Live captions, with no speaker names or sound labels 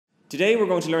Today we're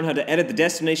going to learn how to edit the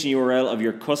destination URL of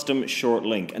your custom short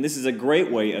link, and this is a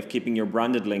great way of keeping your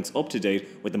branded links up to date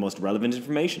with the most relevant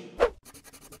information.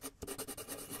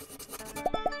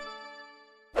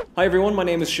 Hi everyone, my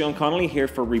name is Sean Connolly here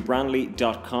for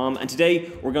Rebrandly.com, and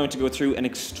today we're going to go through an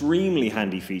extremely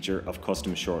handy feature of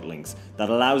custom short links that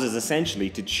allows us essentially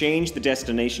to change the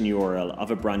destination URL of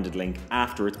a branded link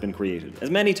after it's been created, as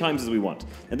many times as we want.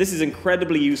 Now this is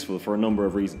incredibly useful for a number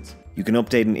of reasons. You can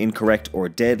update an incorrect or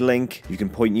dead link, you can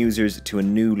point users to a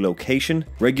new location,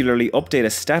 regularly update a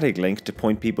static link to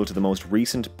point people to the most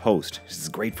recent post. This is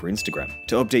great for Instagram.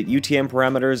 To update UTM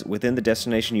parameters within the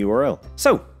destination URL.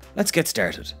 So, let's get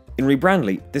started. In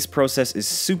Rebrandly, this process is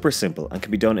super simple and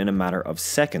can be done in a matter of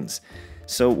seconds.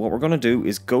 So what we're going to do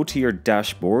is go to your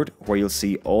dashboard where you'll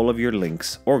see all of your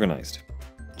links organized.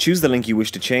 Choose the link you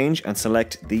wish to change and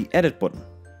select the edit button.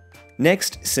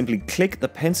 Next, simply click the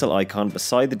pencil icon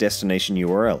beside the destination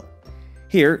URL.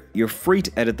 Here, you're free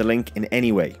to edit the link in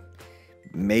any way.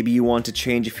 Maybe you want to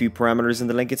change a few parameters in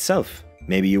the link itself.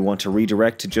 Maybe you want to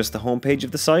redirect to just the homepage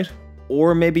of the site.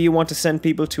 Or maybe you want to send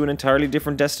people to an entirely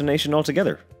different destination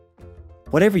altogether.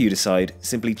 Whatever you decide,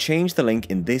 simply change the link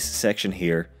in this section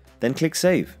here, then click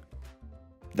Save.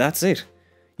 That's it.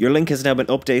 Your link has now been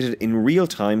updated in real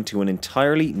time to an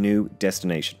entirely new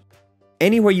destination.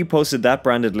 Anywhere you posted that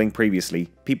branded link previously,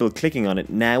 people clicking on it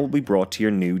now will be brought to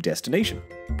your new destination.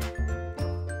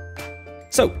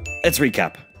 So, let's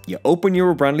recap. You open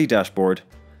your Rebrandly dashboard,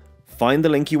 find the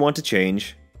link you want to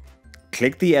change,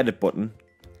 click the edit button,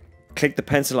 click the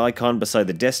pencil icon beside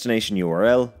the destination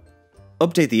URL,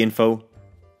 update the info,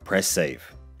 press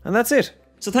save. And that's it.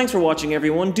 So thanks for watching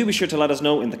everyone. Do be sure to let us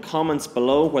know in the comments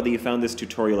below whether you found this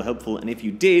tutorial helpful, and if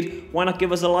you did, why not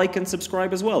give us a like and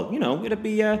subscribe as well? You know, it'd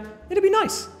be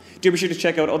nice. Do be sure to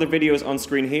check out other videos on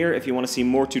screen here if you want to see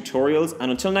more tutorials, and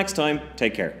until next time,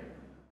 take care.